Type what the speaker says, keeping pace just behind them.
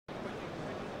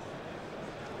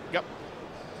Yep.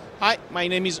 Hi, my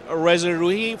name is Reza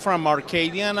Ruhi from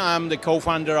Arcadian. I'm the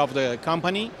co-founder of the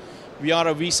company. We are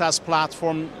a vSaaS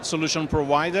platform solution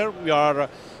provider. We are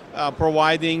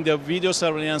providing the video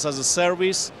surveillance as a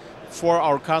service for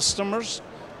our customers.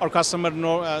 Our customers,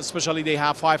 especially they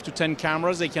have 5 to 10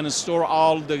 cameras, they can store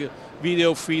all the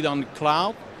video feed on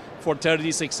cloud for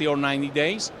 30, 60, or 90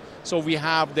 days. So we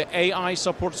have the AI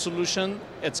support solution.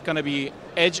 It's going to be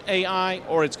edge AI,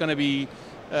 or it's going to be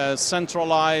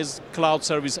centralized cloud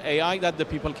service AI that the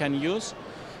people can use.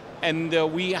 And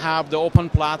we have the open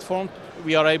platform.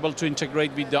 We are able to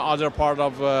integrate with the other part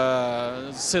of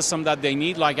system that they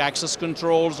need, like access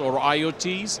controls or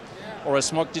IoTs or a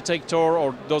smoke detector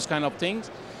or those kind of things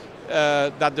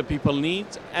that the people need.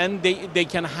 And they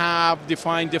can have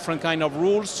defined different kind of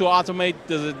rules to automate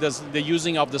the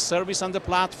using of the service and the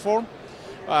platform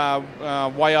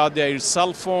via their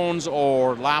cell phones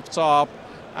or laptop,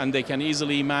 and they can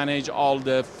easily manage all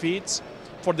the feeds.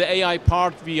 For the AI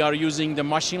part, we are using the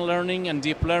machine learning and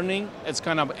deep learning. It's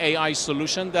kind of AI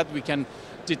solution that we can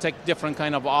detect different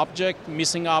kind of object,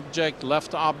 missing object,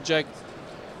 left object,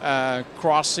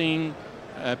 crossing,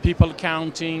 people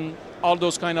counting, all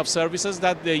those kind of services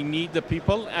that they need the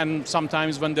people. And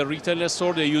sometimes when the retailer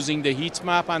store, they're using the heat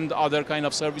map and other kind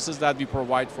of services that we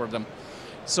provide for them.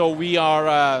 So we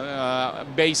are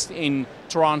based in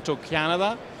Toronto,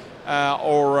 Canada.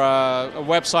 Our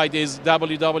website is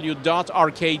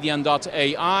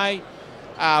www.ARCADIAN.AI.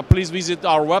 Please visit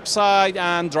our website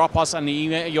and drop us an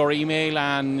email, your email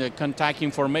and contact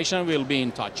information. We'll be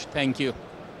in touch. Thank you.